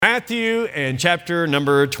Matthew and chapter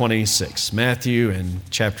number 26. Matthew and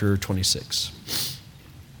chapter 26.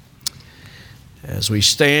 As we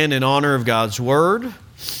stand in honor of God's Word,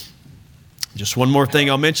 just one more thing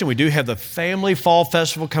I'll mention. We do have the Family Fall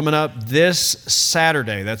Festival coming up this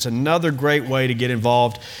Saturday. That's another great way to get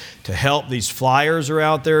involved, to help. These flyers are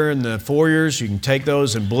out there in the foyers. You can take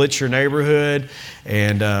those and blitz your neighborhood.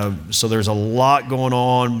 And so there's a lot going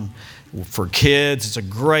on for kids. It's a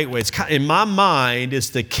great way. In my mind, it's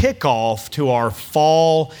the kickoff to our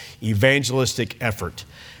fall evangelistic effort.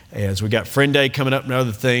 As we got Friend Day coming up and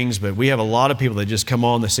other things, but we have a lot of people that just come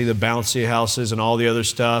on, they see the bouncy houses and all the other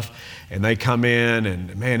stuff, and they come in,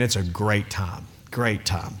 and man, it's a great time. Great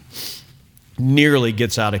time. Nearly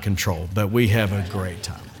gets out of control, but we have a great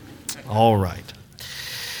time. All right.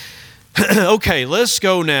 Okay, let's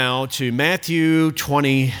go now to Matthew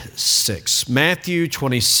 26. Matthew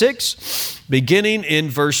 26, beginning in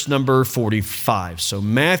verse number 45. So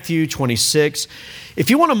Matthew 26. If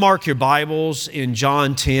you want to mark your Bibles in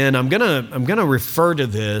John 10, I'm gonna refer to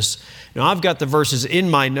this. Now, I've got the verses in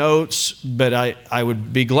my notes, but I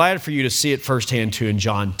would be glad for you to see it firsthand too in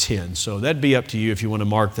John 10. So that'd be up to you if you want to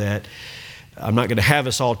mark that. I'm not going to have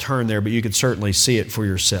us all turn there, but you could certainly see it for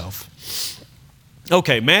yourself.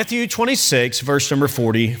 Okay, Matthew 26, verse number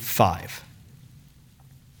 45.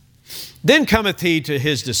 Then cometh he to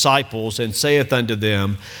his disciples and saith unto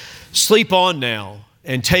them, Sleep on now,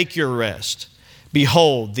 and take your rest.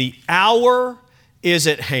 Behold, the hour is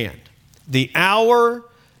at hand. The hour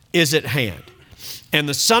is at hand. And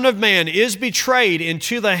the Son of Man is betrayed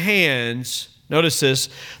into the hands, notice this,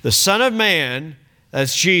 the Son of Man,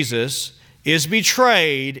 that's Jesus, is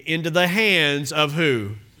betrayed into the hands of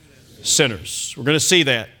who? Sinners. We're going to see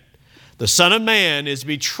that. The Son of Man is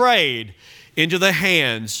betrayed into the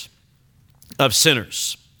hands of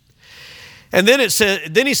sinners. And then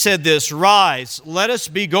he said this, Rise, let us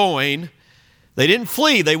be going. They didn't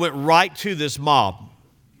flee. They went right to this mob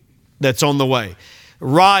that's on the way.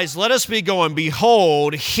 Rise, let us be going.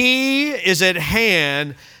 Behold, he is at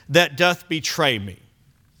hand that doth betray me.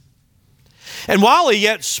 And while he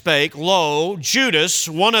yet spake, lo, Judas,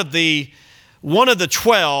 one of the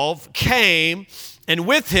 12, came, and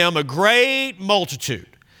with him a great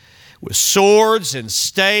multitude, with swords and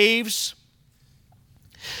staves,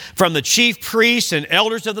 from the chief priests and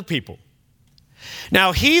elders of the people.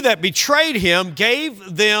 Now he that betrayed him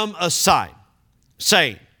gave them a sign,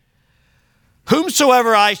 saying,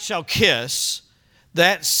 Whomsoever I shall kiss,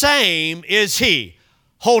 that same is he.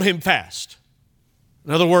 Hold him fast.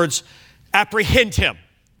 In other words, apprehend him,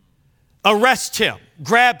 arrest him,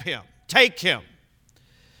 grab him, take him.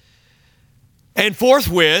 And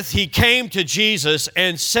forthwith he came to Jesus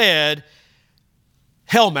and said,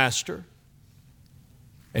 Hail, Master,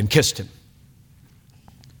 and kissed him.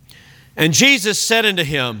 And Jesus said unto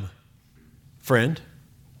him, Friend.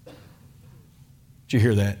 Did you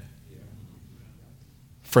hear that?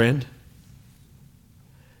 Friend,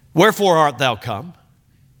 wherefore art thou come?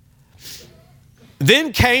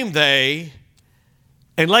 Then came they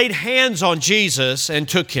and laid hands on Jesus and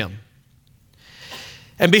took him.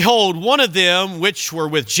 And behold, one of them which were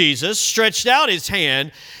with Jesus stretched out his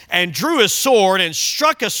hand and drew his sword and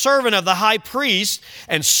struck a servant of the high priest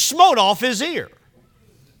and smote off his ear.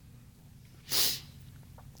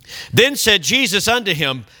 Then said Jesus unto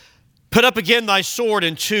him, Put up again thy sword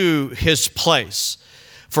into his place.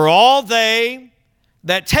 For all they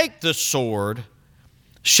that take the sword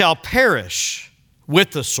shall perish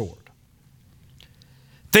with the sword.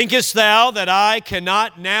 Thinkest thou that I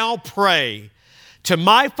cannot now pray to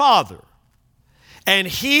my Father, and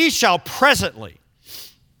he shall presently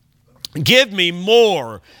give me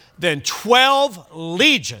more than 12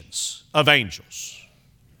 legions of angels?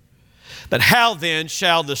 But how then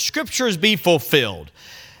shall the scriptures be fulfilled,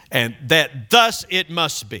 and that thus it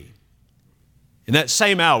must be? In that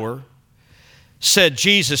same hour said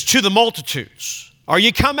Jesus to the multitudes, Are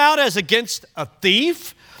ye come out as against a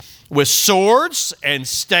thief with swords and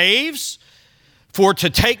staves? For to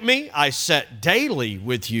take me, I sat daily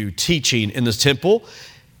with you teaching in the temple,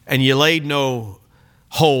 and ye laid no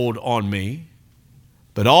hold on me.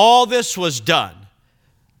 But all this was done,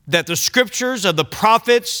 that the scriptures of the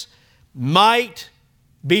prophets might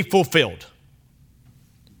be fulfilled.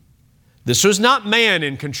 This was not man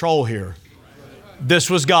in control here. This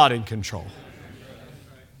was God in control.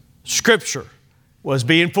 Scripture was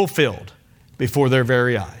being fulfilled before their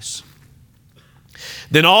very eyes.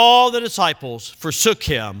 Then all the disciples forsook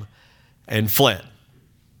him and fled.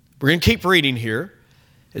 We're going to keep reading here.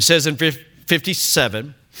 It says in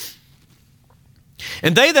 57,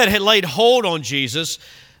 And they that had laid hold on Jesus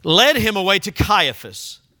led him away to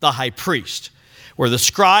Caiaphas, the high priest, where the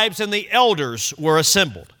scribes and the elders were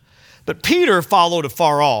assembled. But Peter followed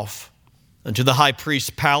afar off unto the high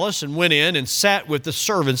priest's palace and went in and sat with the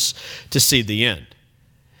servants to see the end.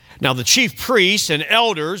 Now the chief priests and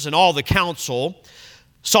elders and all the council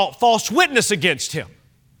sought false witness against him.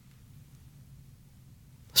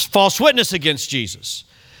 False witness against Jesus,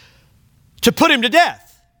 to put him to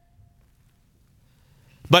death,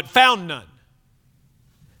 but found none.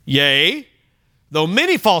 Yea, though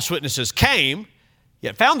many false witnesses came,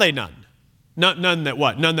 yet found they none. None that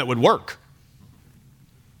what? None that would work.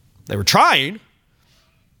 They were trying,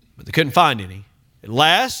 but they couldn't find any. At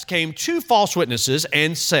last came two false witnesses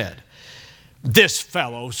and said, This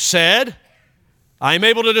fellow said, I am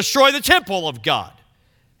able to destroy the temple of God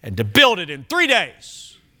and to build it in 3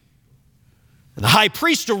 days. And the high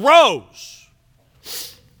priest arose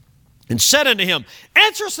and said unto him,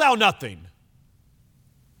 Answerest thou nothing?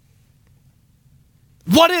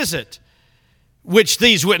 What is it which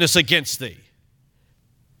these witness against thee?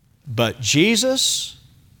 But Jesus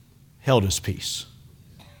held his peace.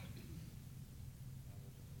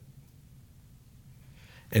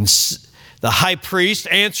 And the high priest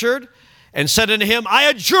answered and said unto him, I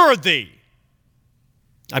adjure thee.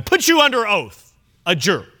 I put you under oath.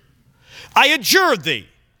 Adjure. I adjure thee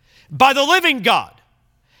by the living God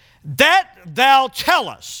that thou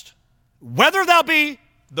tellest whether thou be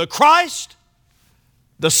the Christ,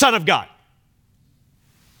 the Son of God.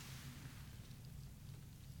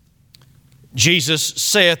 Jesus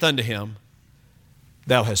saith unto him,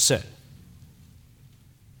 Thou hast said.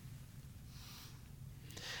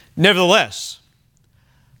 Nevertheless,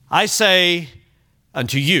 I say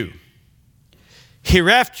unto you,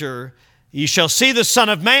 hereafter ye shall see the Son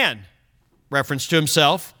of Man, reference to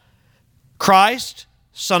himself, Christ,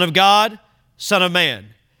 Son of God, Son of Man.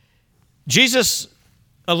 Jesus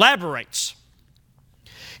elaborates.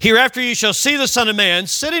 Hereafter ye shall see the Son of Man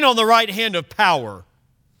sitting on the right hand of power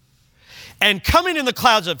and coming in the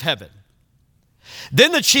clouds of heaven.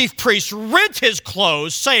 Then the chief priest rent his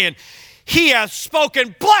clothes, saying, He hath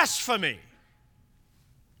spoken blasphemy.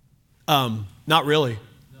 Not really.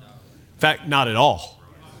 In fact, not at all.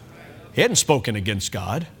 He hadn't spoken against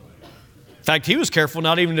God. In fact, he was careful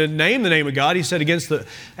not even to name the name of God. He said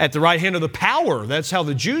at the right hand of the power. That's how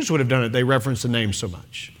the Jews would have done it. They referenced the name so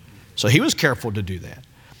much. So he was careful to do that.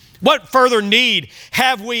 What further need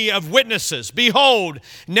have we of witnesses? Behold,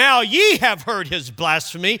 now ye have heard his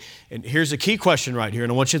blasphemy. And here's a key question right here,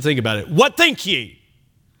 and I want you to think about it. What think ye?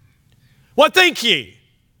 What think ye?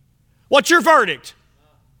 What's your verdict?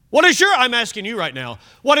 I'm asking you right now,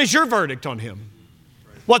 what is your verdict on him?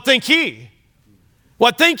 What think ye?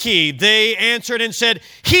 What think ye? They answered and said,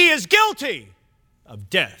 He is guilty of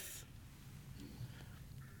death.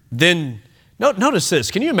 Then, notice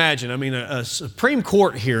this. Can you imagine? A Supreme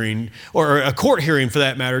Court hearing, or a court hearing for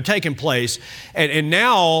that matter, taking place, and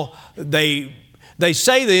now they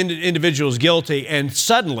say the individual is guilty, and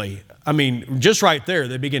suddenly, just right there,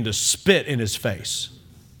 they begin to spit in his face.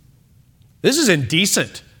 This is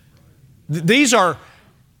indecent. These are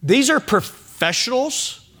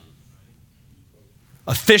professionals,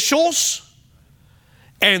 officials,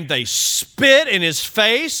 and they spit in his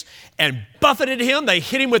face and buffeted him. They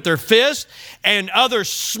hit him with their fists, and others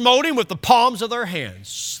smote him with the palms of their hands,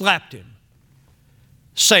 slapped him,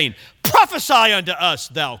 saying, Prophesy unto us,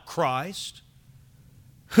 thou Christ.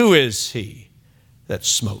 Who is he that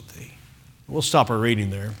smote thee? We'll stop our reading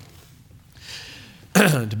there.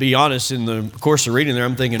 To be honest, in the course of reading there,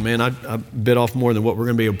 I'm thinking, man, I bit off more than what we're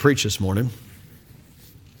going to be able to preach this morning.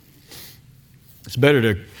 It's better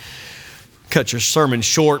to cut your sermon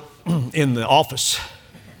short in the office.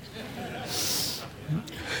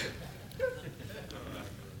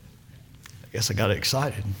 I guess I got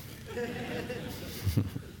excited.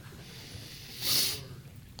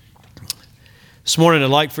 This morning, I'd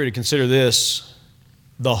like for you to consider this: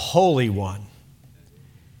 the Holy One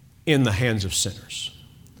in the hands of sinners.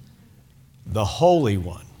 The Holy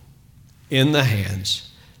One in the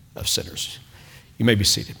hands of sinners. You may be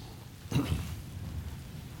seated.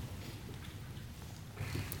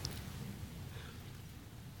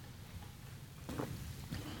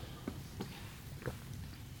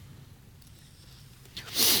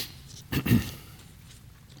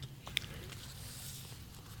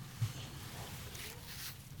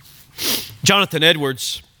 Jonathan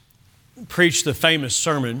Edwards preached the famous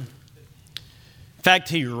sermon. In fact,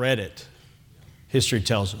 he read it. History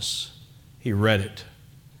tells us. He read it.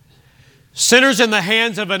 Sinners in the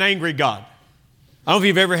hands of an angry God. I don't know if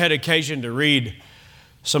you've ever had occasion to read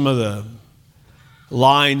some of the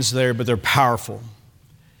lines there, but they're powerful.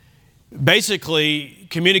 Basically,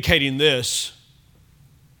 communicating this: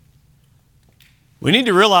 We need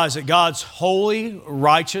to realize that God's holy,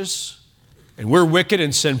 righteous, and we're wicked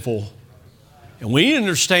and sinful. And we need to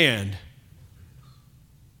understand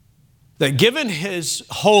that given His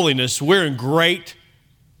holiness, we're in great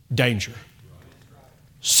danger.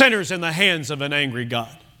 Sinners in the hands of an angry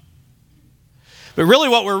God. But really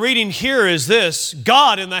what we're reading here is this: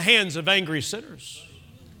 God in the hands of angry sinners.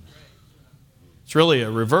 It's really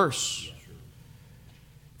a reverse.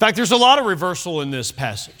 In fact, there's a lot of reversal in this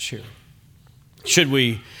passage here, should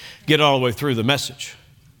we get all the way through the message.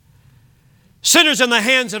 Sinners in the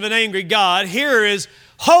hands of an angry God. Here is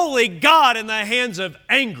holy God in the hands of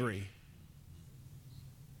angry,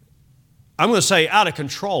 I'm going to say out of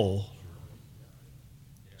control,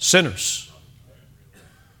 sinners.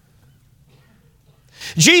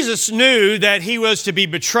 Jesus knew that He was to be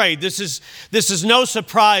betrayed. This is no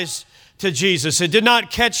surprise to Jesus. It did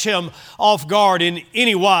not catch Him off guard in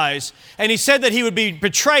any wise. And He said that He would be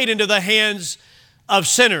betrayed into the hands of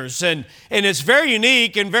sinners. And it's very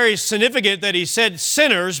unique and very significant that He said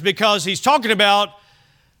sinners, because He's talking about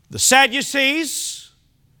the Sadducees,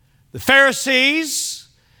 the Pharisees,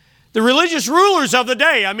 the religious rulers of the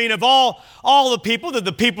day. I mean, of all the people,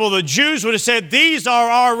 the Jews would have said, these are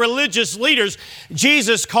our religious leaders.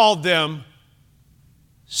 Jesus called them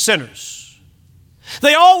sinners.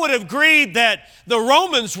 They all would have agreed that the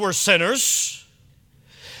Romans were sinners,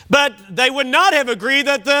 but they would not have agreed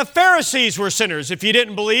that the Pharisees were sinners. If you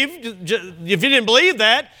don't believe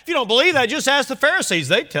that, just ask the Pharisees.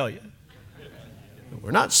 They'd tell you.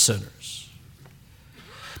 We're not sinners.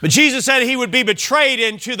 But Jesus said He would be betrayed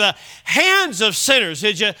into the hands of sinners.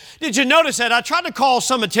 Did you notice that? I tried to call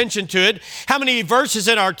some attention to it. How many verses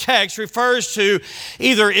in our text refers to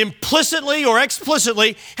either implicitly or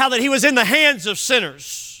explicitly how that He was in the hands of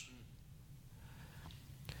sinners?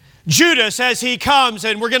 Judas, as he comes,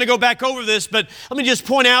 and we're going to go back over this, but let me just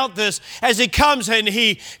point out this. As he comes and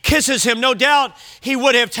he kisses him, no doubt he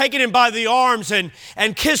would have taken him by the arms and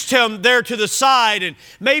kissed him there to the side, and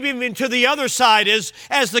maybe even to the other side as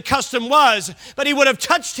the custom was. But he would have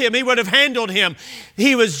touched him. He would have handled him.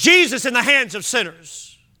 He was Jesus in the hands of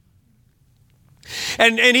sinners.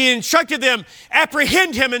 And He instructed them,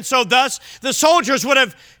 apprehend him. And so thus the soldiers would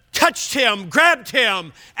have touched him, grabbed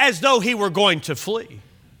him, as though he were going to flee.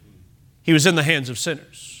 He was in the hands of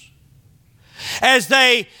sinners. As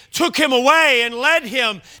they took Him away and led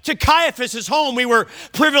Him to Caiaphas' home, we were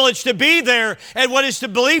privileged to be there at what is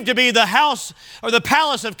believed to be the house or the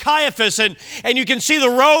palace of Caiaphas. And you can see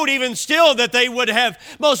the road even still that they would have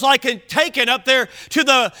most likely taken up there to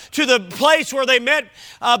the place where they met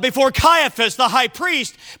before Caiaphas, the high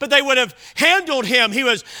priest. But they would have handled Him. He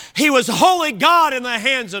was holy God in the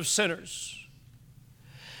hands of sinners.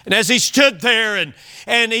 And as He stood there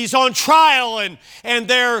and He's on trial and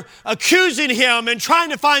they're accusing Him and trying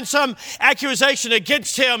to find some accusation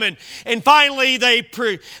against Him, and finally they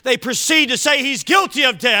proceed to say He's guilty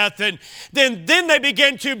of death, and then they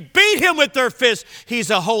begin to beat Him with their fists. He's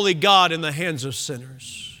a holy God in the hands of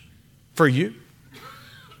sinners. For you.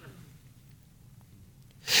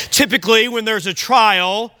 Typically when there's a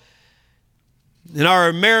trial in our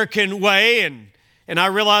American way, and I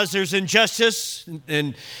realize there's injustice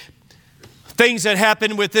and things that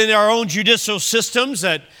happen within our own judicial systems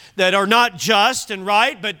that are not just and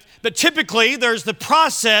right, but typically there's the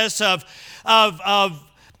process of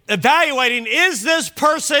evaluating, is this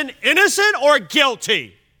person innocent or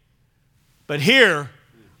guilty? But here,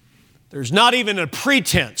 there's not even a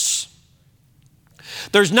pretense.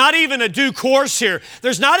 There's not even a due course here.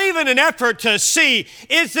 There's not even an effort to see,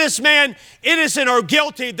 is this man innocent or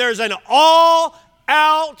guilty? There's an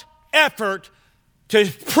all-out effort to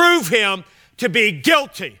prove him to be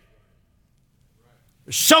guilty.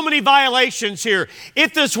 There's so many violations here.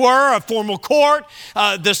 If this were a formal court,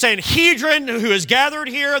 the Sanhedrin who is gathered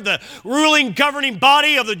here, the ruling governing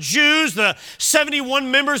body of the Jews, the 71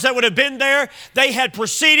 members that would have been there, they had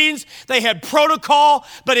proceedings, they had protocol.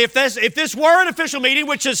 But if this were an official meeting,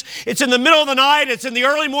 it's in the middle of the night, it's in the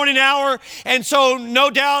early morning hour, and so no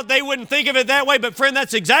doubt they wouldn't think of it that way. But friend,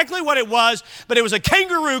 that's exactly what it was. But it was a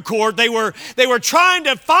kangaroo court. They were trying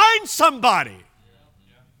to find somebody.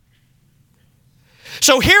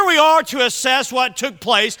 So here we are to assess what took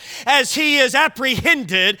place as he is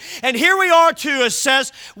apprehended, and here we are to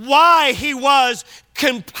assess why he was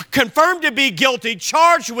confirmed to be guilty,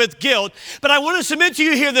 charged with guilt. But I want to submit to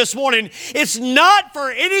you here this morning, it's not for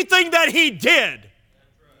anything that he did.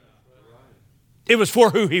 It was for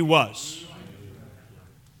who he was.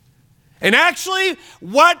 And actually,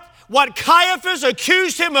 what Caiaphas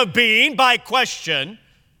accused him of being by question,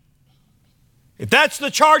 if that's the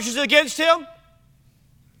charges against him,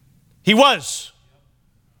 he was.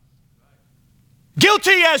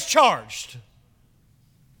 Guilty as charged.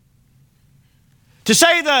 To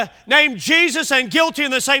say the name Jesus and guilty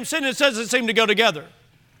in the same sentence doesn't seem to go together.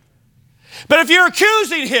 But if you're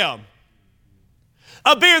accusing him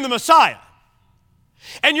of being the Messiah,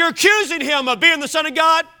 and you're accusing him of being the Son of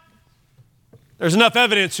God, there's enough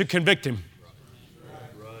evidence to convict him.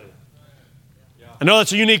 I know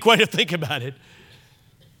that's a unique way to think about it,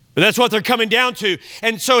 but that's what they're coming down to.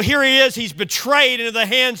 And so here he is, he's betrayed into the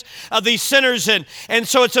hands of these sinners. And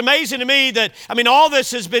so it's amazing to me that, all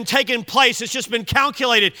this has been taking place. It's just been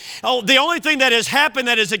calculated. Oh, the only thing that has happened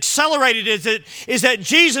that has accelerated is that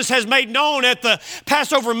Jesus has made known at the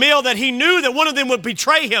Passover meal that he knew that one of them would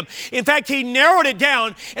betray him. In fact, he narrowed it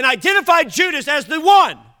down and identified Judas as the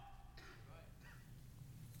one.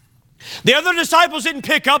 The other disciples didn't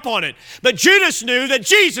pick up on it, but Judas knew that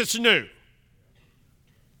Jesus knew.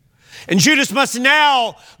 And Judas must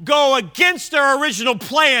now go against their original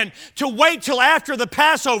plan to wait till after the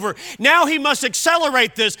Passover. Now he must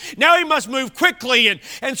accelerate this. Now he must move quickly.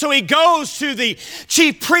 And so he goes to the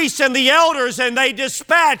chief priests and the elders, and they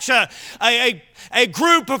dispatch a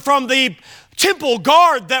group from the temple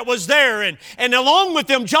guard that was there. And along with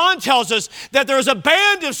them, John tells us that there was a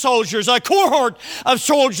band of soldiers, a cohort of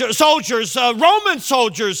soldiers, Roman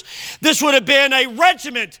soldiers. This would have been a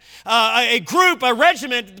regiment, a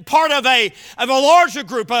regiment, part of a larger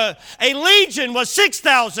group. A legion was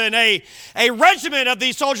 6,000. A regiment of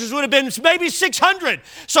these soldiers would have been maybe 600.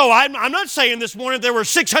 So I'm not saying this morning there were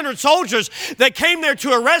 600 soldiers that came there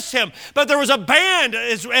to arrest him, but there was a band,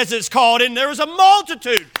 as it's called, and there was a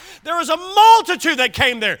multitude. There was a multitude that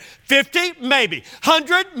came there. 50, maybe.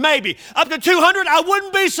 100, maybe. Up to 200, I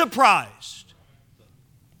wouldn't be surprised.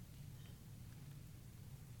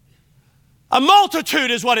 A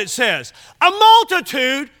multitude is what it says. A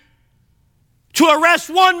multitude to arrest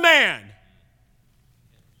one man.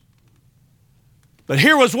 But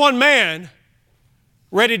here was one man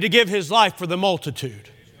ready to give his life for the multitude.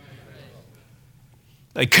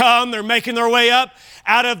 They come, they're making their way up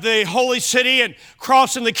out of the holy city and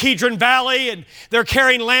crossing the Kidron Valley, and they're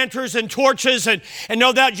carrying lanterns and torches, and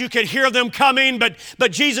no doubt you could hear them coming, but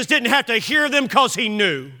Jesus didn't have to hear them because he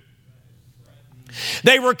knew.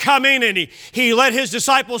 They were coming, and he let his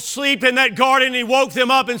disciples sleep in that garden. He woke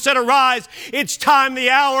them up and said, "Arise, it's time, the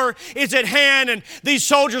hour is at hand." And these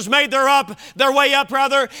soldiers made their way up,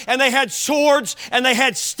 and they had swords and they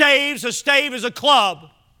had staves. A stave is a club.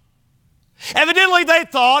 Evidently they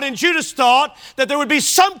thought, and Judas thought, that there would be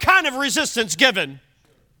some kind of resistance given.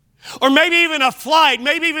 Or maybe even a flight,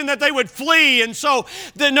 maybe even that they would flee. And so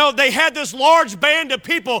they had this large band of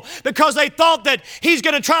people because they thought that he's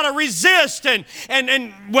going to try to resist.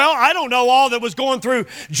 And well, I don't know all that was going through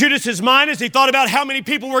Judas's mind as he thought about how many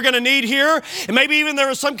people we're going to need here. And maybe even there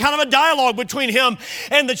was some kind of a dialogue between him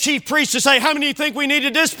and the chief priest to say, how many do you think we need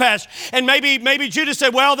to dispatch? And maybe Judas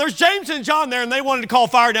said, well, there's James and John there, and they wanted to call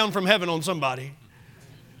fire down from heaven on somebody.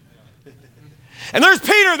 And there's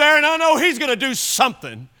Peter there, and I know he's going to do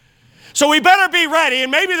something. So we better be ready,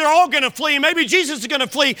 and maybe they're all going to flee. Maybe Jesus is going to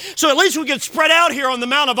flee, so at least we can spread out here on the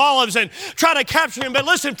Mount of Olives and try to capture him. But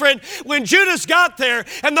listen, friend, when Judas got there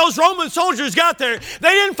and those Roman soldiers got there, they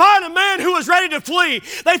didn't find a man who was ready to flee.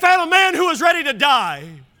 They found a man who was ready to die.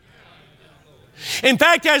 In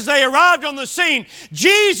fact, as they arrived on the scene,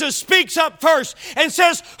 Jesus speaks up first and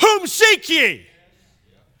says, "Whom seek ye?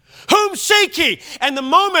 Whom seek ye?" And the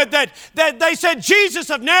moment that they said Jesus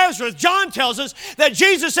of Nazareth, John tells us that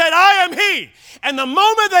Jesus said, "I am he." And the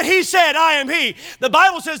moment that he said, "I am he," the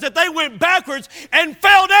Bible says that they went backwards and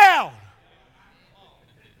fell down.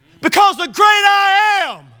 Because the great I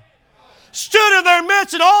am stood in their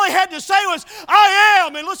midst, and all he had to say was, "I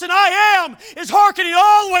am." And listen, "I am" is hearkening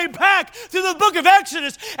all the way back to the book of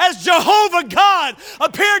Exodus as Jehovah God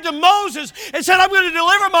appeared to Moses and said, "I'm going to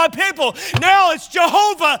deliver my people." Now it's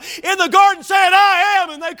Jehovah in the garden saying, "I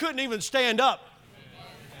am," and they couldn't even stand up.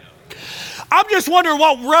 I'm just wondering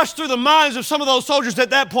what rushed through the minds of some of those soldiers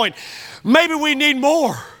at that point. Maybe we need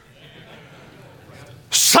more.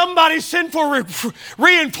 Somebody send for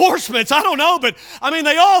reinforcements. I don't know, but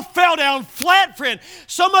they all fell down flat, friend.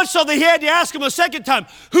 So much so that he had to ask them a second time,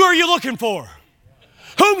 "Who are you looking for?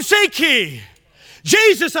 Whom seek ye?"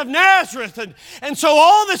 Jesus of Nazareth. And so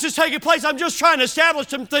all this is taking place. I'm just trying to establish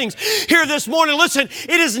some things here this morning. Listen,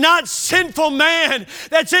 it is not sinful man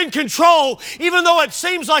that's in control, even though it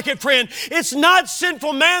seems like it, friend. It's not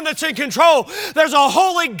sinful man that's in control. There's a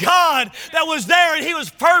holy God that was there, and he was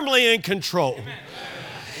firmly in control. Amen.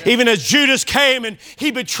 Even as Judas came and he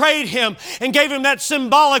betrayed him and gave him that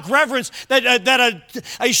symbolic reverence that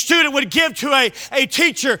a student would give to a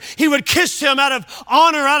teacher. He would kiss him out of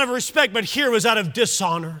honor, out of respect, but here was out of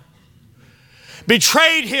dishonor.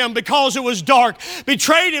 Betrayed him because it was dark.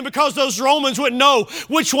 Betrayed him because those Romans wouldn't know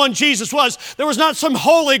which one Jesus was. There was not some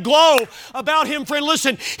holy glow about him, friend.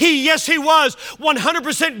 Listen, he was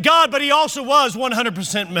 100% God, but he also was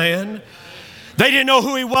 100% man. They didn't know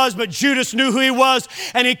who he was, but Judas knew who he was,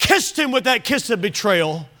 and he kissed him with that kiss of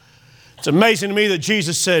betrayal. It's amazing to me that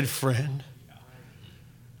Jesus said, friend.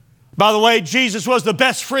 By the way, Jesus was the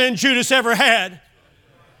best friend Judas ever had.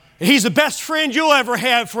 And he's the best friend you'll ever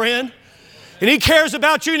have, friend. And he cares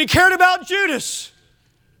about you, and he cared about Judas.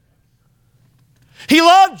 He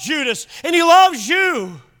loved Judas, and he loves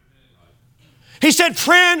you. He said,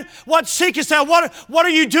 friend, what seekest thou? What are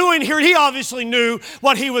you doing here? And he obviously knew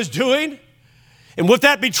what he was doing. And with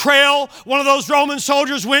that betrayal, one of those Roman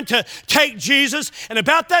soldiers went to take Jesus. And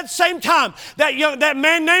about that same time, that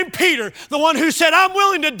man named Peter, the one who said, I'm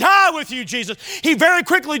willing to die with you, Jesus, he very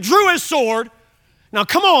quickly drew his sword. Now,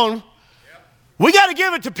 come on. We got to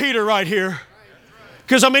give it to Peter right here.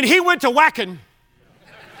 Because, he went to whacking.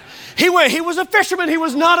 He was a fisherman. He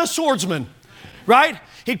was not a swordsman, right?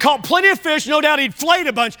 He'd caught plenty of fish. No doubt he'd flayed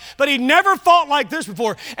a bunch, but he'd never fought like this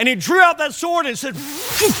before. And he drew out that sword and said,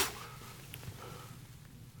 phew.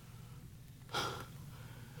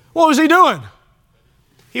 What was he doing?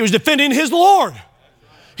 He was defending his Lord.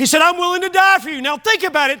 He said, I'm willing to die for you. Now think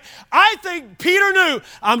about it. I think Peter knew,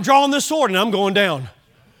 I'm drawing this sword and I'm going down.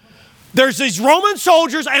 There's these Roman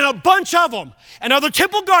soldiers and a bunch of them. And other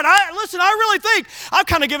temple guard. I really think, I've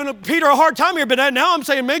kind of given Peter a hard time here, but now I'm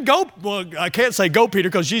saying, man, go. Well, I can't say go, Peter,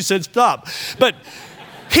 because she said stop. But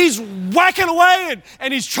he's whacking away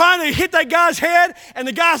and he's trying to hit that guy's head, and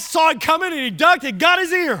the guy saw it coming and he ducked and got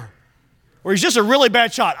his ear. Or he's just a really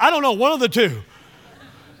bad shot. I don't know, one of the two.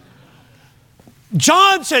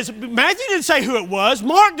 John says, Matthew didn't say who it was.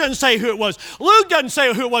 Mark doesn't say who it was. Luke doesn't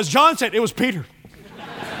say who it was. John said it was Peter.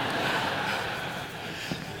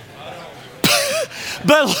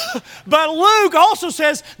 But Luke also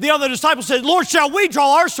says, the other disciples said, Lord, shall we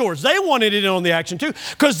draw our swords? They wanted it in on the action too,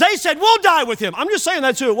 because they said, we'll die with him. I'm just saying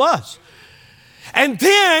that's who it was. And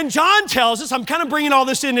then John tells us, I'm kind of bringing all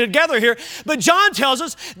this in together here, but John tells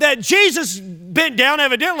us that Jesus bent down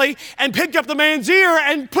evidently and picked up the man's ear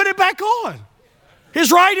and put it back on.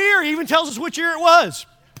 His right ear. He even tells us which ear it was.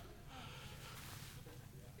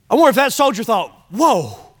 I wonder if that soldier thought,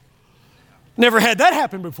 whoa, never had that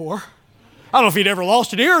happen before. I don't know if he'd ever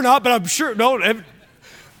lost an ear or not, but I'm sure, I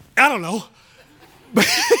don't know. But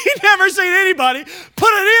he'd never seen anybody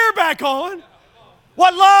put an ear back on.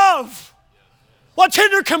 What love. What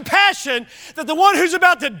tender compassion that the one who's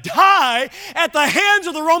about to die at the hands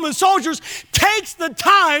of the Roman soldiers takes the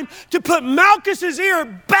time to put Malchus's ear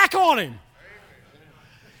back on him.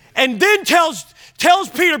 And then tells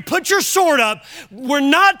Peter, put your sword up. We're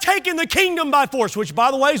not taking the kingdom by force, which,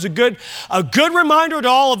 by the way, is a good reminder to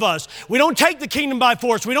all of us. We don't take the kingdom by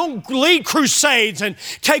force. We don't lead crusades and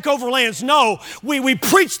take over lands. No, we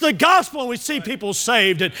preach the gospel and we see people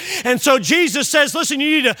saved. And so Jesus says, listen,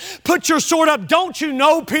 you need to put your sword up. Don't you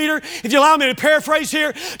know, Peter, if you allow me to paraphrase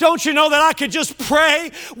here, don't you know that I could just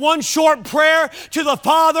pray one short prayer to the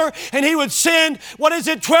Father and he would send,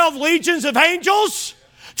 12 legions of angels?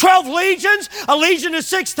 12 legions, a legion is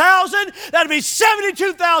 6,000. That'd be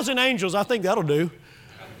 72,000 angels. I think that'll do.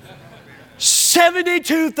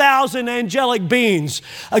 72,000 angelic beings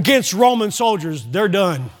against Roman soldiers. They're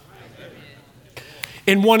done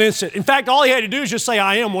in one instant. In fact, all he had to do is just say,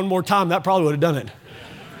 I am one more time. That probably would have done it.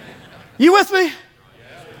 You with me?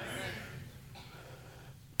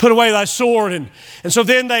 Put away thy sword. And so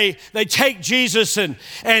then they take Jesus and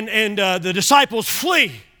the disciples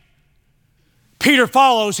flee. Peter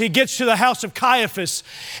follows. He gets to the house of Caiaphas,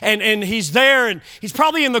 and he's there, and he's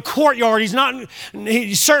probably in the courtyard.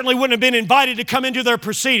 He certainly wouldn't have been invited to come into their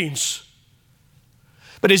proceedings.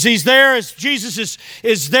 But as he's there, as Jesus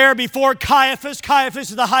is there before Caiaphas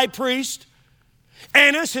is the high priest.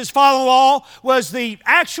 Annas, his father-in-law, was the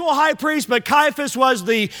actual high priest, but Caiaphas was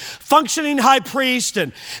the functioning high priest.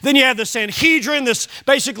 And then you have the Sanhedrin, this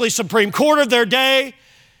basically Supreme Court of their day.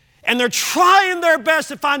 And they're trying their best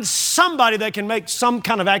to find somebody that can make some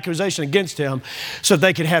kind of accusation against him so that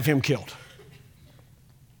they could have him killed.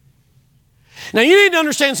 Now, you need to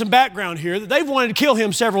understand some background here, that they've wanted to kill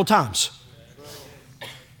him several times.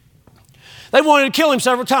 They wanted to kill him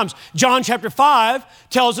several times. John chapter 5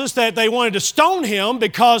 tells us that they wanted to stone him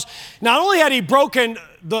because not only had he broken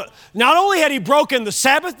the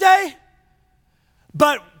Sabbath day,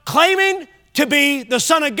 but claiming to be the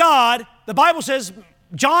Son of God. The Bible says,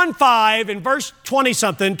 John 5 in verse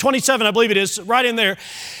 27, I believe it is, right in there.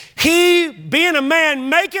 He, being a man,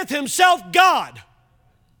 maketh himself God.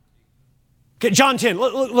 Okay, John 10,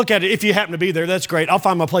 look at it if you happen to be there. That's great. I'll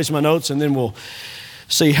find my place in my notes, and then we'll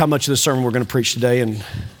see how much of the sermon we're going to preach today. And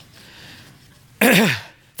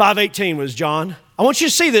 5:18 was John. I want you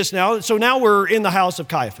to see this now. So now we're in the house of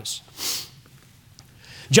Caiaphas.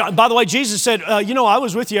 John, by the way, Jesus said, I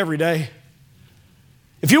was with you every day.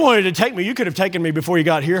 If you wanted to take me, you could have taken me before you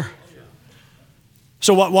got here.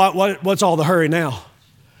 So what's all the hurry now?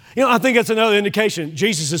 I think that's another indication.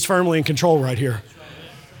 Jesus is firmly in control right here.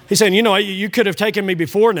 He's saying, you could have taken me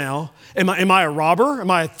before now. Am I a robber?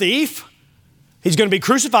 Am I a thief? He's going to be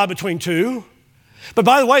crucified between two. But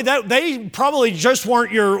by the way, they probably just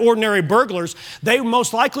weren't your ordinary burglars. They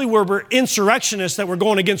most likely were insurrectionists that were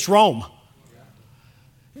going against Rome.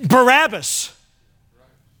 Barabbas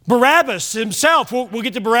himself, we'll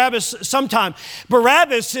get to Barabbas sometime.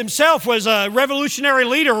 Barabbas himself was a revolutionary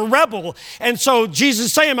leader, a rebel. And so Jesus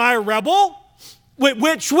is saying, am I a rebel?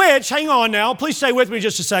 Which, hang on now, please stay with me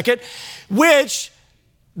just a second, which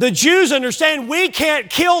the Jews understand we can't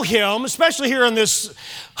kill him, especially here in this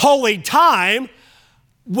holy time,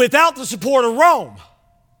 without the support of Rome.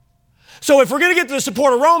 So if we're going to get the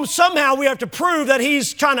support of Rome, somehow we have to prove that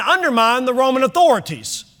he's trying to undermine the Roman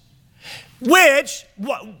authorities. Which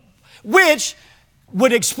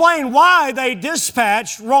would explain why they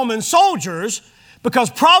dispatched Roman soldiers,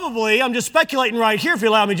 because probably, I'm just speculating right here if you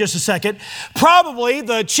allow me just a second, probably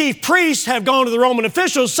the chief priests have gone to the Roman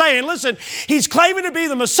officials saying, listen, he's claiming to be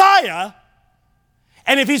the Messiah,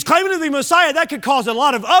 and if he's claiming to be the Messiah, that could cause a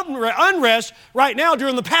lot of unrest right now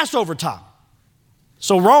during the Passover time.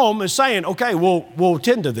 So Rome is saying, okay, we'll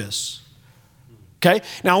attend to this. Okay,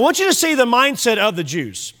 now I want you to see the mindset of the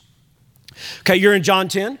Jews. Okay, you're in John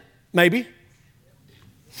 10, maybe.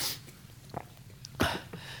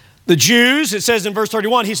 The Jews, it says in verse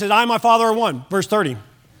 31, he says, I and my Father are one. Verse 30.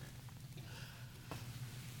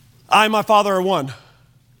 I and my Father are one.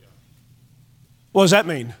 What does that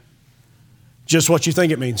mean? Just what you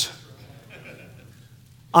think it means.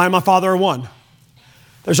 I and my Father are one.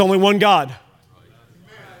 There's only one God.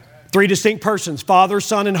 Three distinct persons, Father,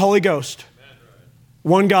 Son, and Holy Ghost.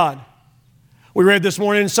 One God. We read this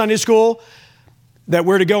morning in Sunday school that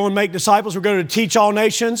we're to go and make disciples. We're going to teach all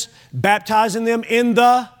nations, baptizing them in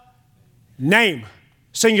the name,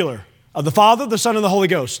 singular, of the Father, the Son, and the Holy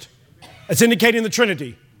Ghost. That's indicating the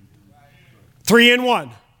Trinity. Three in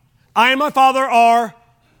one. I and my Father are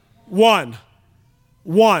one.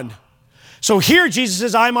 One. So here Jesus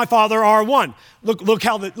says, I and my Father are one. Look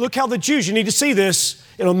how the Jews, you need to see this.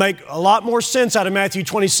 It'll make a lot more sense out of Matthew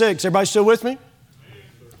 26. Everybody still with me?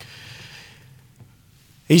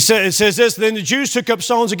 It says this, then the Jews took up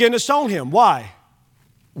stones again to stone him. Why?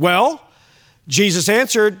 Well, Jesus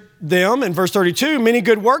answered them in verse 32, many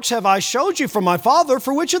good works have I showed you from my Father.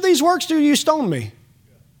 For which of these works do you stone me?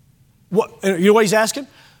 You know what he's asking?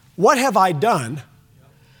 What have I done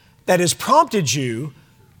that has prompted you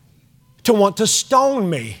to want to stone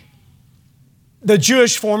me? The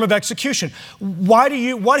Jewish form of execution. What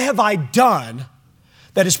have I done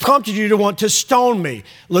that has prompted you to want to stone me?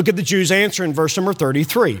 Look at the Jews' answer in verse number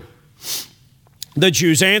 33. The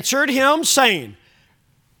Jews answered him, saying,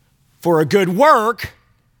 for a good work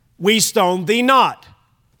we stone thee not,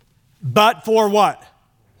 but for what?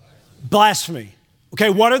 Blasphemy. Okay,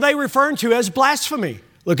 what are they referring to as blasphemy?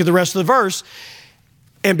 Look at the rest of the verse.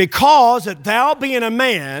 And because that thou being a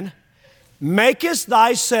man, makest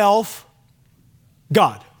thyself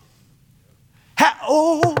God.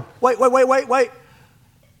 Wait.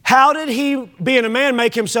 How did he, being a man,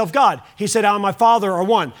 make himself God? He said, I and my Father are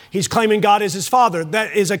one. He's claiming God is his Father.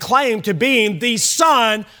 That is a claim to being the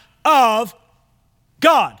Son of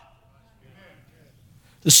God.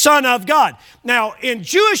 The Son of God. Now, in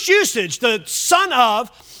Jewish usage, the Son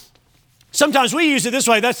of, sometimes we use it this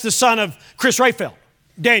way, that's the son of Chris Rayfeld,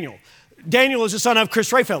 Daniel. Daniel is the son of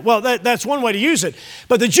Chris Rayfeld. Well, that's one way to use it.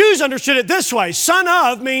 But the Jews understood it this way. Son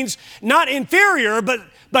of means not inferior,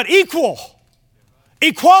 but equal.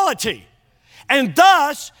 Equality. And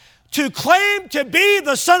thus, to claim to be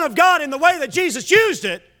the Son of God in the way that Jesus used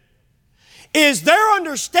it is their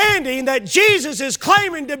understanding that Jesus is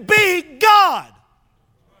claiming to be God.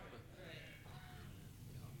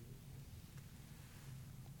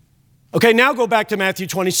 Okay, now go back to Matthew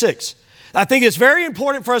 26. I think it's very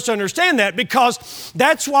important for us to understand that because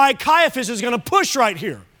that's why Caiaphas is going to push right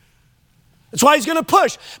here. That's why he's going to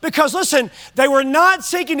push. Because listen, they were not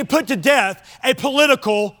seeking to put to death a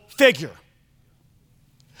political figure.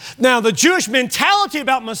 Now, the Jewish mentality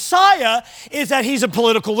about Messiah is that he's a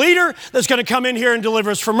political leader that's going to come in here and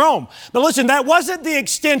deliver us from Rome. But listen, that wasn't the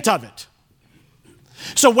extent of it.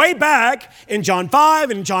 So way back in John 5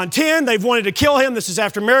 and John 10, they've wanted to kill him. This is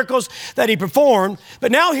after miracles that he performed.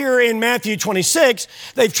 But now here in Matthew 26,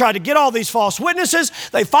 they've tried to get all these false witnesses.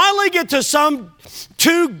 They finally get to some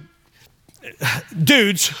two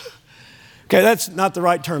dudes. Okay, that's not the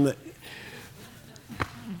right term.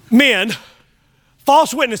 Men,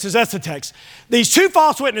 false witnesses, that's the text. These two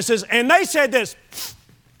false witnesses, and they said this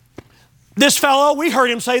fellow, we heard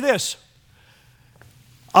him say this: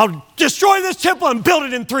 I'll destroy this temple and build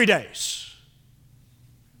it in 3 days.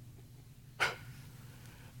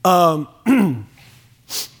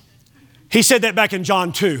 He said that back in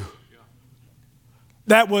John 2.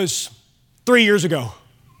 That was 3 years ago.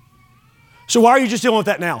 So why are you just dealing with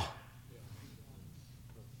that now?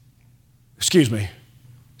 Excuse me.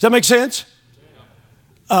 Does that make sense?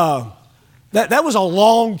 That was a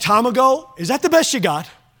long time ago. Is that the best you got?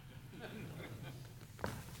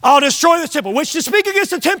 I'll destroy this temple, which to speak against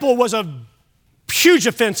the temple was a huge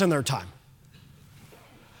offense in their time.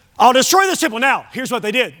 I'll destroy this temple. Now, here's what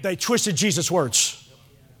they did. They twisted Jesus' words.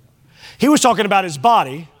 He was talking about his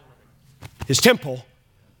body, his temple,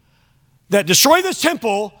 that destroy this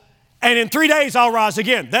temple, and in 3 days I'll rise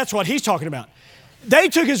again. That's what he's talking about. They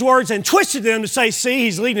took his words and twisted them to say, see,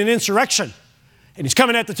 he's leading an insurrection, and he's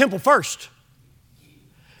coming at the temple first.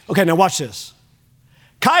 Okay, now watch this.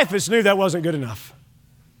 Caiaphas knew that wasn't good enough.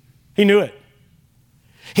 He knew it.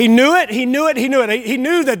 He knew it. He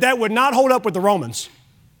knew that that would not hold up with the Romans.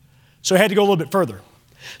 So he had to go a little bit further.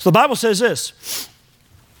 So the Bible says this.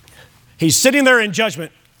 He's sitting there in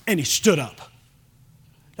judgment, and he stood up.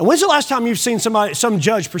 Now, when's the last time you've seen some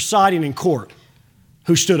judge presiding in court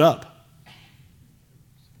who stood up?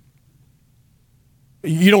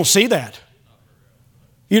 You don't see that.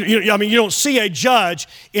 You don't see a judge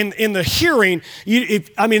in the hearing.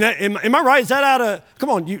 Am I right? Is that out of, come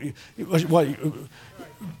on,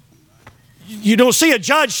 you don't see a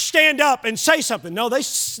judge stand up and say something. No,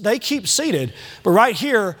 they keep seated. But right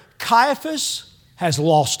here, Caiaphas has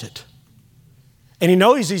lost it. And he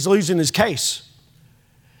knows he's losing his case.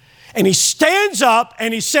 And he stands up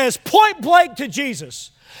and he says point blank to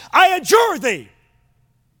Jesus, I adjure thee.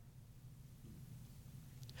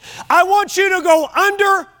 I want you to go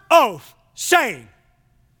under oath, saying,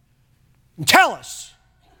 tell us,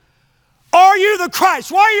 are you the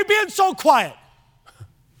Christ? Why are you being so quiet?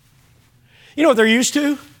 You know what they're used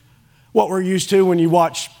to? What we're used to when you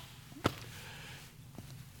watch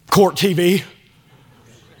court TV.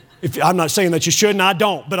 I'm not saying that you should, and I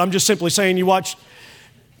don't, but I'm just simply saying you watch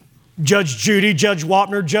Judge Judy, Judge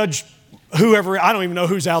Wapner, Judge whoever, I don't even know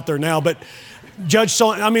who's out there now, but Judge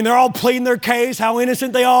Sullivan, they're all pleading their case, how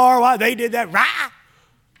innocent they are, why they did that. Rah!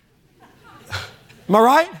 Am I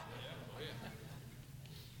right?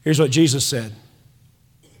 Here's what Jesus said.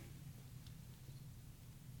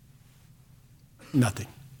 Nothing.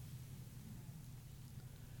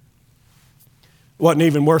 Wasn't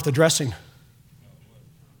even worth addressing.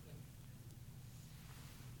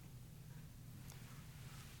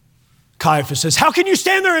 Caiaphas says, how can you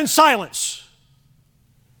stand there in silence?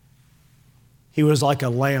 He was like a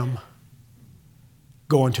lamb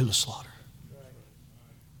going to the slaughter.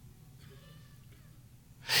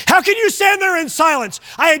 How can you stand there in silence?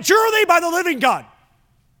 I adjure thee by the living God.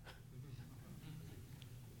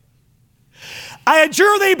 I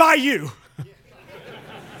adjure thee by you.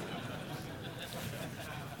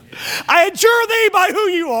 I adjure thee by who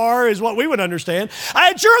you are, is what we would understand.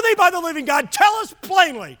 I adjure thee by the living God. Tell us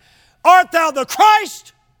plainly, art thou the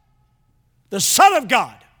Christ, the Son of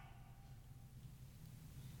God?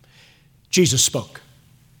 Jesus spoke.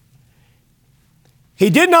 He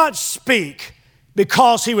did not speak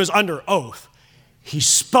because he was under oath. He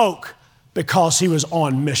spoke because he was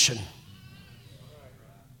on mission. And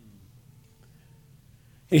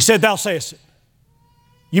he said, thou sayest it.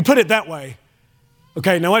 You put it that way.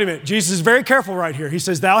 Okay, now wait a minute. Jesus is very careful right here. He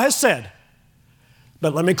says, thou hast said,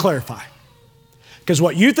 but let me clarify. Because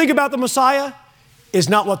what you think about the Messiah is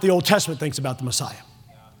not what the Old Testament thinks about the Messiah.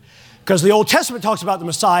 Because the Old Testament talks about the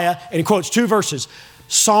Messiah, and he quotes two verses.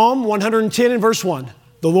 Psalm 110 and verse 1.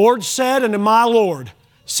 The Lord said unto my Lord,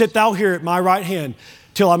 sit thou here at my right hand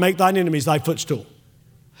till I make thine enemies thy footstool.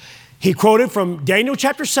 He quoted from Daniel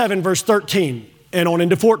chapter 7, verse 13, and on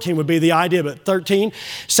into 14 would be the idea, but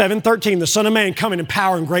 7:13, the Son of Man coming in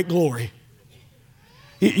power and great glory.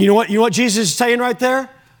 You know what Jesus is saying right there?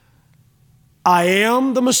 I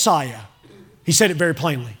am the Messiah. He said it very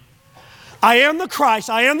plainly. I am the Christ,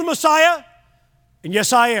 I am the Messiah, and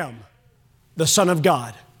yes, I am the Son of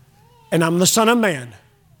God, and I'm the Son of Man,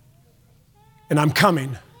 and I'm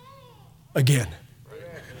coming again.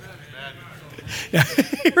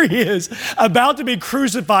 Here he is, about to be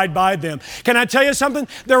crucified by them. Can I tell you something?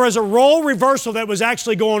 There was a role reversal that was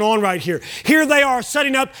actually going on right here. Here they are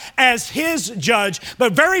setting up as his judge,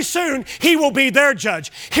 but very soon he will be their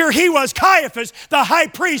judge. Here he was, Caiaphas, the high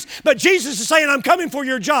priest, but Jesus is saying, I'm coming for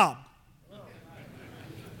your job.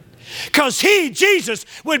 Because he, Jesus,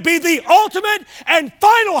 would be the ultimate and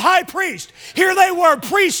final high priest. Here they were,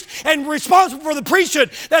 priests and responsible for the priesthood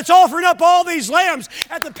that's offering up all these lambs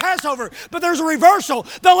at the Passover. But there's a reversal.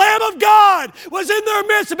 The Lamb of God was in their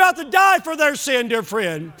midst about to die for their sin, dear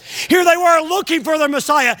friend. Here they were looking for their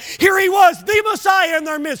Messiah. Here he was, the Messiah in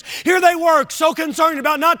their midst. Here they were so concerned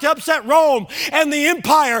about not to upset Rome and the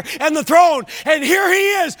empire and the throne. And here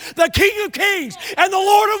he is, the King of Kings and the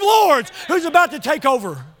Lord of Lords, who's about to take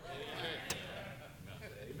over.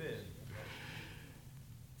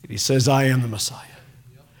 He says, I am the Messiah.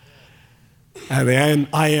 And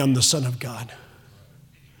I am the Son of God.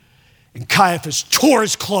 And Caiaphas tore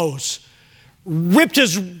his clothes, ripped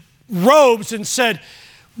his robes, and said,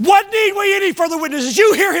 what need we any further witnesses?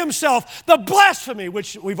 You hear himself, the blasphemy,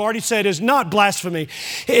 which we've already said is not blasphemy.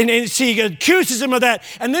 And he accuses him of that.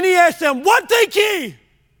 And then he asks them, what think ye?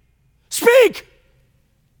 Speak.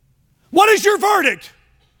 What is your verdict?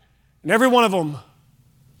 And every one of them,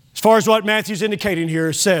 as far as what Matthew's indicating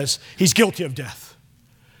here, says he's guilty of death.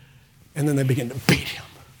 And then they begin to beat him,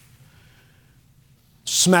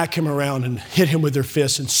 smack him around and hit him with their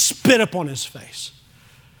fists and spit upon his face.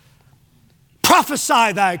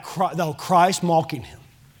 Prophesy thou Christ, mocking him.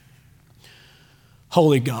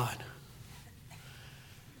 Holy God,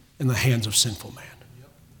 in the hands of sinful man.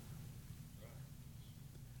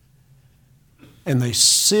 And they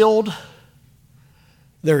sealed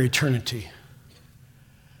their eternity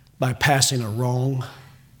by passing a wrong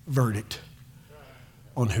verdict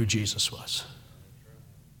on who Jesus was.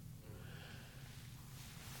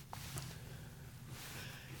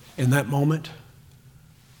 In that moment,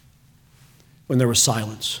 when there was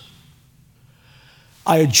silence,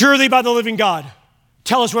 I adjure thee by the living God,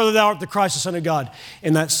 tell us whether thou art the Christ, the Son of God.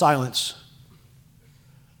 In that silence,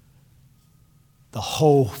 the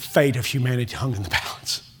whole fate of humanity hung in the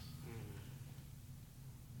balance.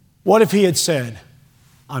 What if he had said,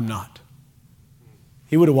 I'm not?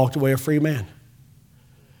 He would have walked away a free man.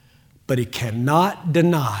 But he cannot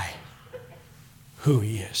deny who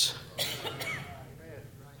he is.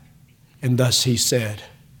 And thus he said,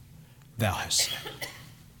 thou hast said.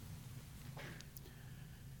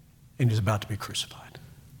 And he's about to be crucified.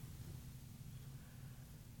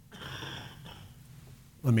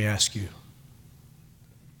 Let me ask you,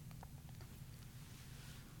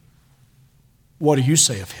 what do you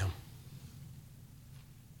say of him?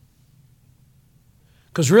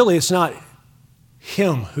 Because really, it's not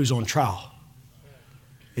him who's on trial.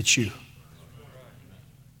 It's you.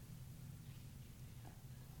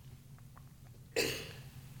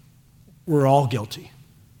 We're all guilty.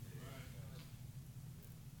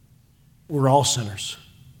 We're all sinners.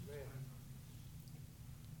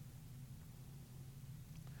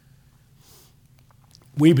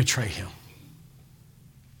 We betray him.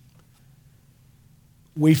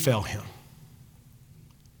 We fail him.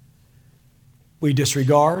 We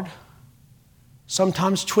disregard,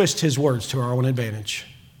 sometimes twist his words to our own advantage.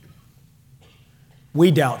 We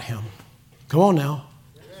doubt him. Come on now.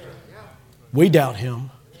 We doubt him.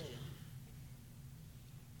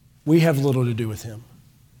 We have little to do with him.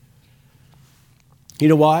 You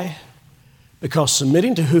know why? Because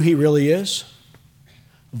submitting to who he really is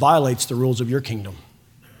violates the rules of your kingdom.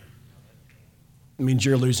 It means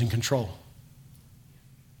you're losing control.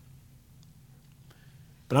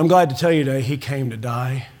 But I'm glad to tell you today, he came to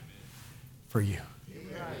die for you.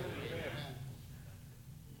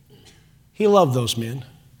 He loved those men,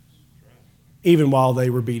 even while they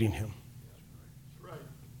were beating him.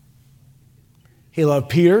 He loved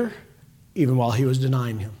Peter, even while he was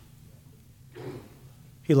denying him.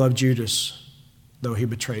 He loved Judas, though he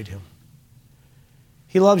betrayed him.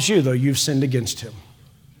 He loves you, though you've sinned against him.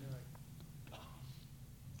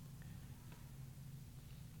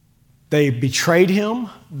 They betrayed him,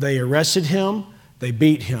 they arrested him, they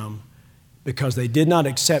beat him because they did not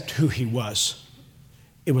accept who he was.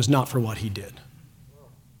 It was not for what he did.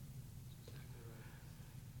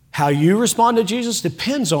 How you respond to Jesus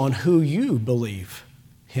depends on who you believe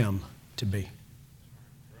him to be.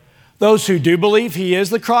 Those who do believe he is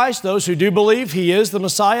the Christ, those who do believe he is the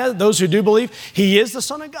Messiah, those who do believe he is the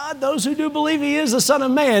Son of God, those who do believe he is the Son of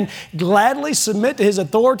Man, gladly submit to his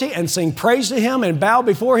authority and sing praise to him and bow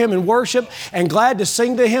before him and worship and glad to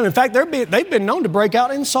sing to him. In fact, they've been known to break out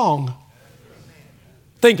in song.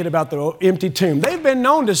 thinking about the empty tomb. They've been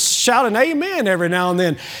known to shout an amen every now and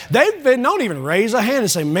then. They've been known to even raise a hand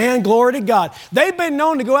and say, man, glory to God. They've been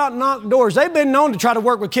known to go out and knock doors. They've been known to try to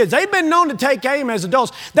work with kids. They've been known to take aim as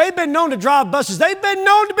adults. They've been known to drive buses. They've been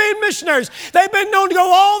known to be missionaries. They've been known to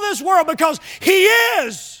go all this world because He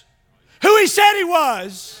is who He said He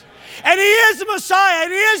was. And He is the Messiah,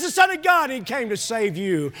 and He is the Son of God. He came to save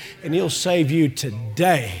you, and He'll save you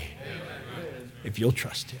today if you'll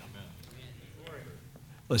trust Him.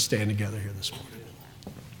 Let's stand together here this morning.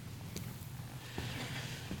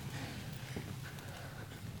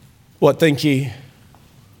 What think ye?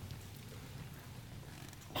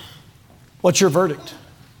 What's your verdict?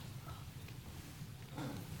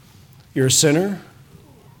 You're a sinner.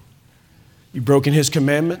 You've broken His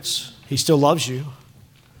commandments. He still loves you.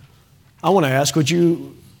 I want to ask, would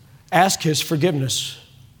you ask His forgiveness?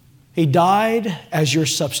 He died as your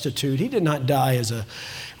substitute. He did not die as a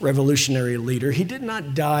revolutionary leader. He did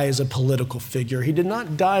not die as a political figure. He did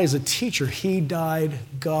not die as a teacher. He died,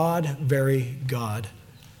 God, very God,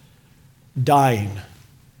 dying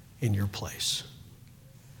in your place.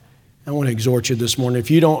 I want to exhort you this morning,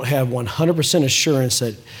 if you don't have 100% assurance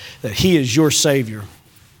that He is your Savior,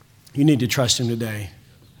 you need to trust Him today.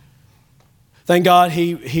 Thank God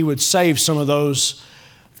He would save some of those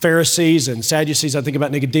Pharisees and Sadducees. I think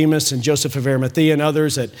about Nicodemus and Joseph of Arimathea and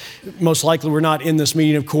others that most likely were not in this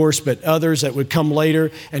meeting, of course, but others that would come later.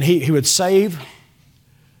 And he would save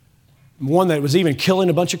one that was even killing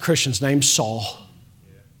a bunch of Christians named Saul.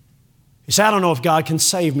 He said, I don't know if God can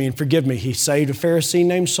save me and forgive me. He saved a Pharisee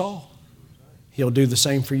named Saul. He'll do the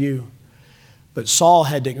same for you. But Saul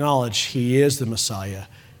had to acknowledge He is the Messiah.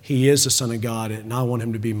 He is the Son of God, and I want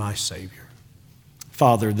Him to be my Savior.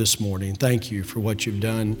 Father, this morning, thank You for what You've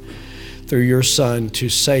done through Your Son to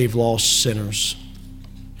save lost sinners.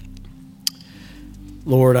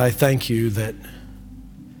 Lord, I thank You that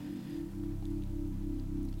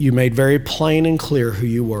You made very plain and clear who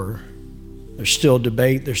You were. There's still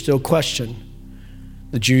debate, there's still question.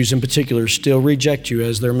 The Jews in particular still reject You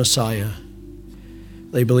as their Messiah.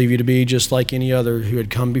 They believe You to be just like any other who had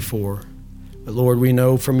come before. But Lord, we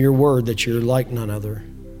know from Your word that You're like none other.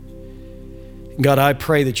 God, I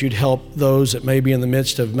pray that You'd help those that may be in the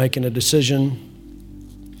midst of making a decision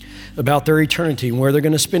about their eternity and where they're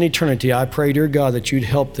going to spend eternity. I pray, dear God, that You'd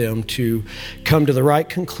help them to come to the right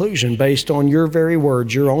conclusion based on Your very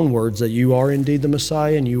words, Your own words, that You are indeed the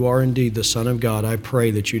Messiah and You are indeed the Son of God. I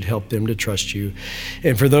pray that You'd help them to trust You.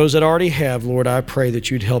 And for those that already have, Lord, I pray that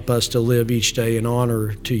You'd help us to live each day in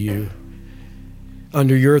honor to You,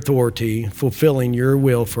 under Your authority, fulfilling Your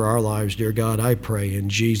will for our lives, dear God. I pray in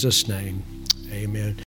Jesus' name. Amen.